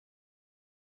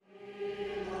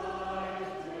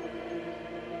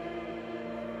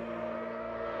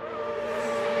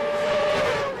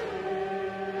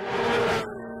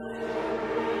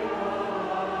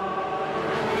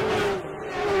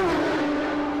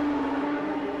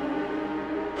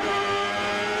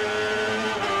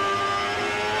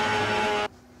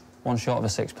one short of a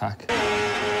six-pack.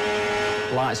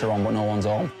 Lights are on, but no one's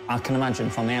home. I can imagine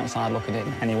from the outside looking in,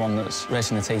 anyone that's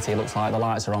racing the TT looks like the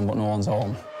lights are on, but no one's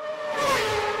home.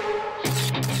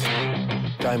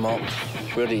 Guy Martin,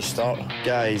 where do you start?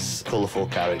 Guy's colourful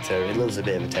character, he loves a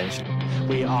bit of attention.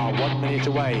 We are 1 minute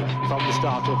away from the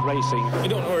start of racing. We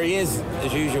don't know where he is,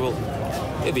 as usual.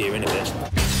 He'll be here in a bit.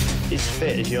 He's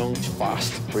fit, he's young, he's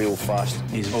fast, real fast.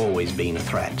 He's always been a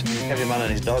threat. Every man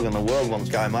and his dog in the world wants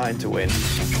Guy Martin to win.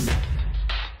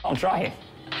 I'm trying.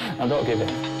 I don't give it.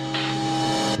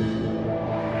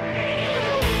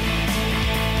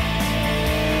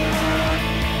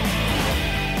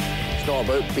 It's not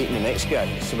about beating the next guy,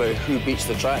 it's about who beats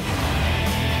the track.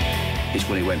 He's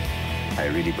going to win. I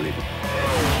really believe it.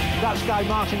 That's Guy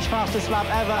Martin's fastest lap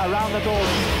ever around the Gordon.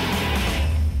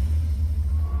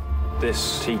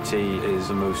 This TT is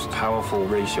the most powerful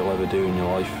race you'll ever do in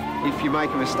your life. If you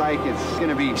make a mistake, it's going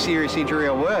to be serious injury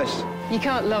or worse. You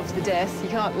can't love the death, you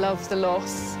can't love the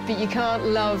loss, but you can't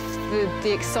love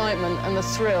the excitement and the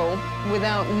thrill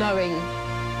without knowing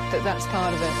that that's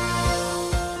part of it.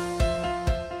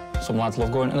 Some lads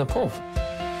love going to the pub.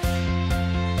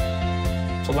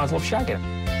 Some lads love shagging.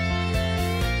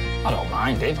 I don't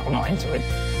mind it, I'm not into it.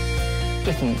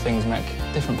 Different things make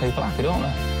different people happy, don't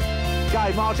they?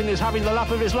 Guy Martin is having the lap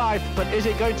of his life, but is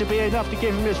it going to be enough to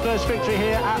give him his first victory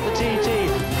here at the TT?